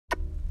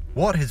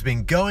What has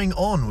been going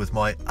on with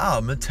my R.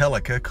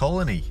 Metallica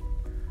colony?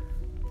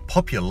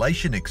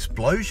 Population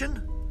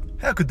explosion?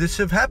 How could this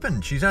have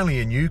happened? She's only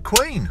a new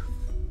queen.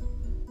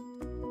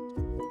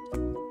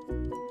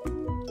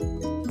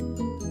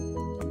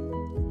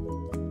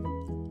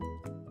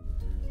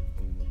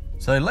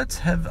 So let's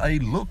have a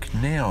look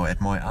now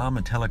at my R.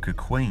 Metallica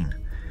Queen.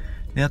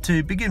 Now,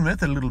 to begin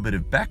with, a little bit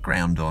of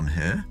background on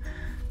her.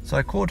 So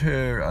I caught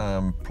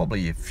her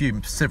probably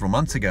several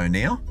months ago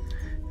now.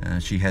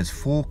 She has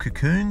 4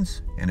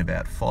 cocoons and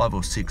about 5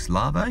 or 6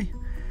 larvae.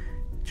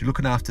 If you're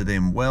looking after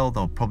them well,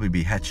 they'll probably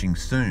be hatching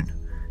soon.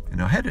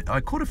 And I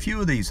caught a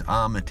few of these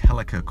R.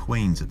 Metallica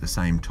queens at the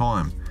same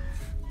time.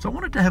 So I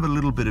wanted to have a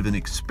little bit of an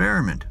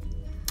experiment.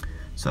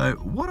 So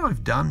what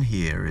I've done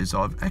here is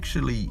I've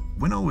actually,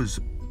 when I was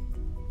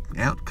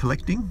out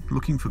collecting,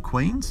 looking for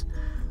queens,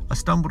 I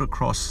stumbled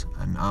across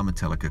an R.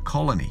 Metallica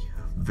colony,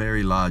 a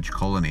very large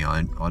colony.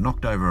 I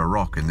knocked over a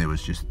rock and there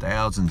was just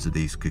thousands of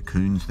these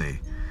cocoons there.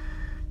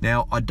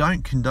 Now, I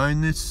don't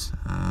condone this.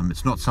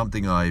 It's not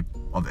something I've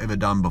ever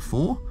done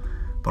before,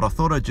 but I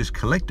thought I'd just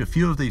collect a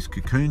few of these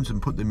cocoons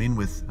and put them in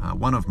with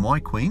one of my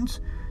queens,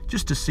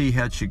 just to see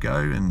how she'd go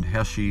and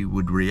how she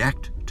would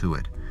react to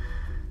it.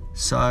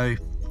 So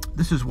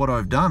this is what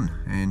I've done,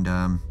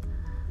 and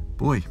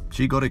boy,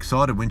 she got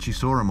excited when she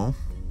saw them all.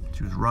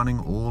 She was running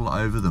all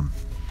over them.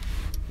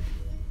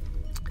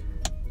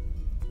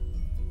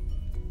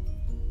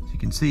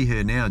 You can see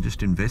her now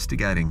just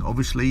investigating.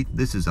 Obviously,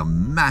 this is a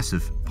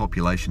massive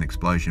population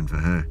explosion for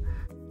her.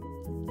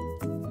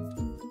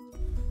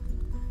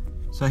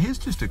 So here's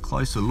just a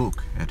closer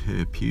look at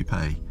her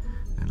pupae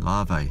and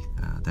larvae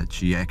that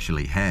she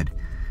actually had.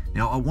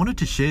 Now, I wanted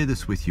to share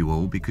this with you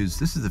all because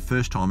this is the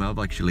first time I've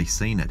actually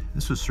seen it.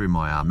 This was through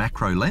my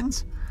macro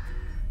lens.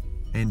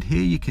 And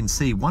here you can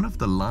see one of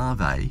the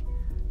larvae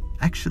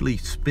actually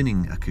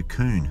spinning a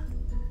cocoon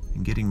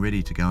and getting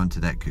ready to go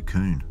into that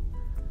cocoon.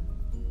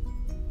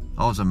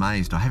 I was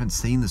amazed. I haven't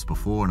seen this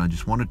before and I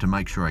just wanted to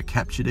make sure I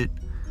captured it.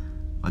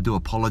 I do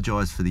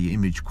apologize for the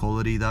image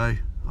quality though.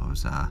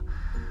 I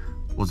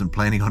wasn't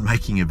planning on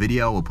making a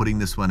video or putting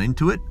this one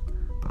into it,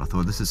 but I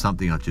thought this is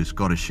something I've just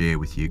got to share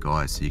with you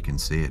guys so you can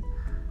see it.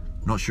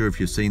 Not sure if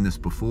you've seen this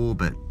before,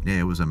 but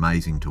yeah, it was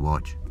amazing to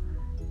watch.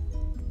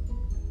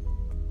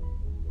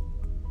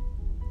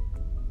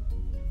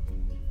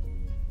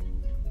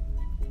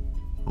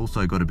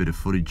 Also got a bit of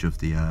footage of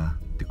the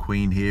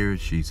queen here.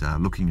 She's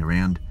looking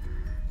around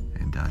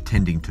and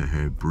tending to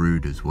her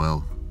brood as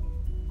well.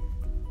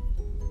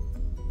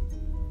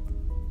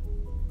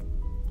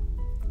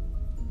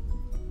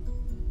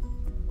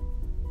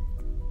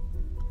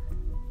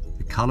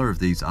 The colour of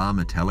these R.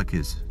 Metallica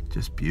is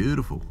just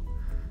beautiful.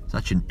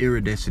 Such an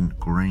iridescent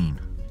green.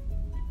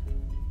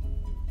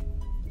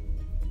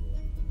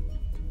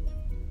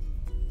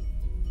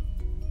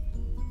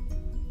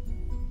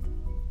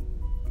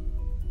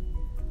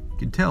 You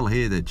can tell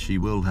here that she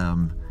will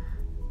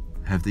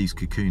have these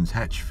cocoons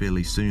hatch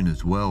fairly soon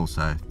as well,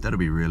 so that'll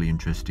be really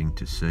interesting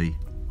to see.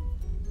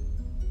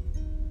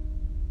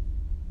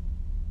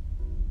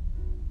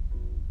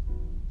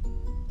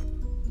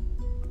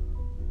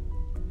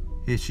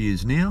 Here she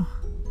is now.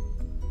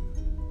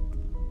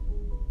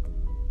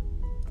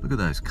 Look at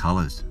those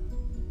colours.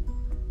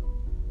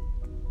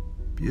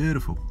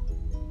 Beautiful.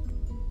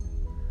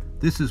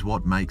 This is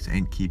what makes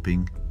ant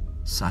keeping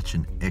such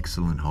an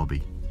excellent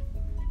hobby.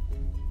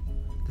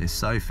 They're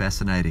so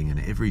fascinating, and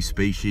every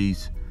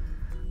species,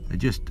 they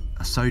just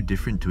are so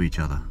different to each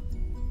other,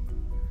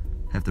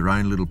 have their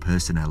own little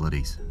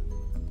personalities.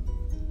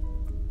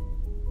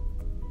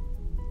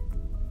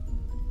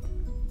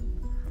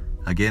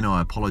 Again,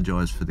 I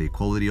apologise for the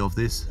quality of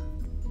this.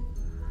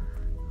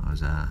 I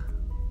was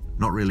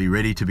not really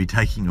ready to be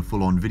taking a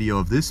full-on video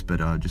of this,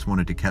 but I just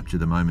wanted to capture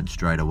the moment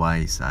straight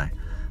away, so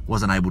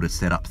wasn't able to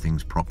set up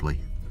things properly.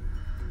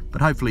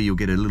 But hopefully you'll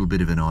get a little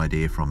bit of an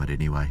idea from it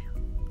anyway.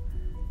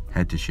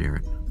 Had to share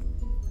it.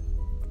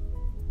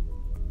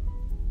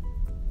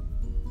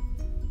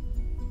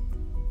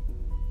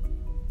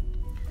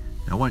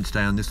 I won't stay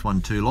on this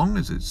one too long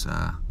as it's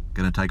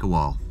going to take a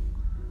while.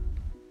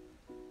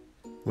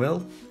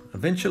 Well,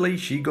 eventually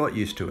she got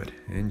used to it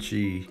and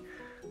she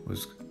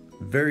was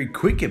very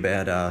quick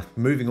about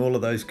moving all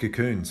of those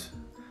cocoons.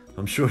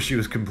 I'm sure she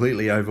was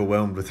completely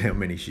overwhelmed with how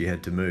many she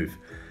had to move.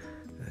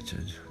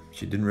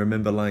 She didn't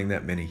remember laying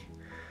that many.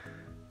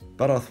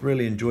 But I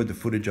really enjoyed the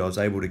footage I was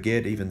able to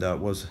get, even though it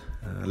was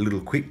a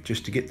little quick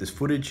just to get this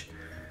footage.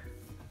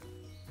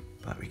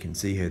 But we can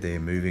see her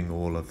there moving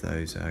all of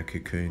those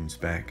cocoons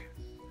back.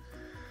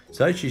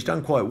 So she's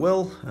done quite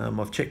well.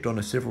 I've checked on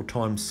her several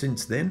times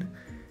since then,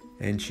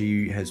 and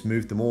she has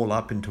moved them all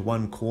up into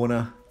one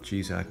corner.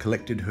 She's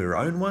collected her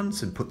own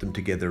ones and put them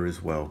together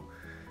as well.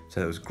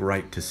 So that was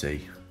great to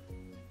see.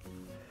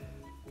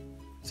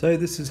 So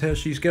this is how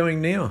she's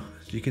going now.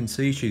 As you can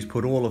see, she's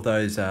put all of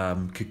those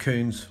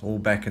cocoons all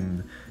back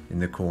in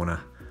the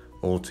corner,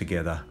 all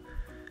together.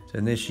 So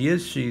and there she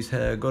is. She's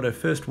got her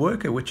first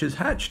worker, which is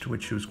hatched,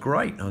 which was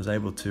great. I was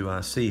able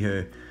to see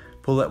her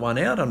pull that one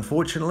out.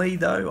 Unfortunately,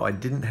 though, I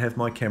didn't have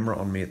my camera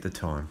on me at the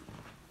time.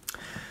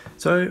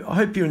 So I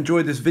hope you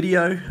enjoyed this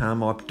video.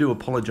 I do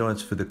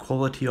apologise for the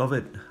quality of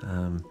it.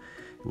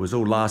 It was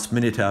all last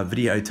minute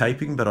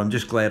videotaping, but I'm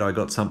just glad I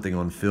got something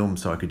on film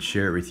so I could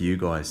share it with you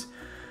guys.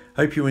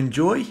 Hope you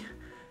enjoy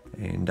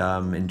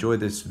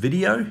this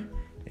video,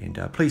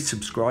 and please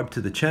subscribe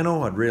to the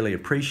channel. I'd really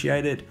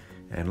appreciate it,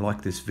 and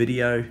like this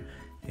video,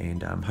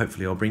 and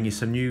hopefully I'll bring you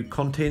some new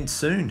content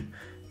soon.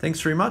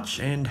 Thanks very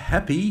much, and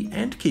happy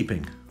ant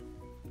keeping.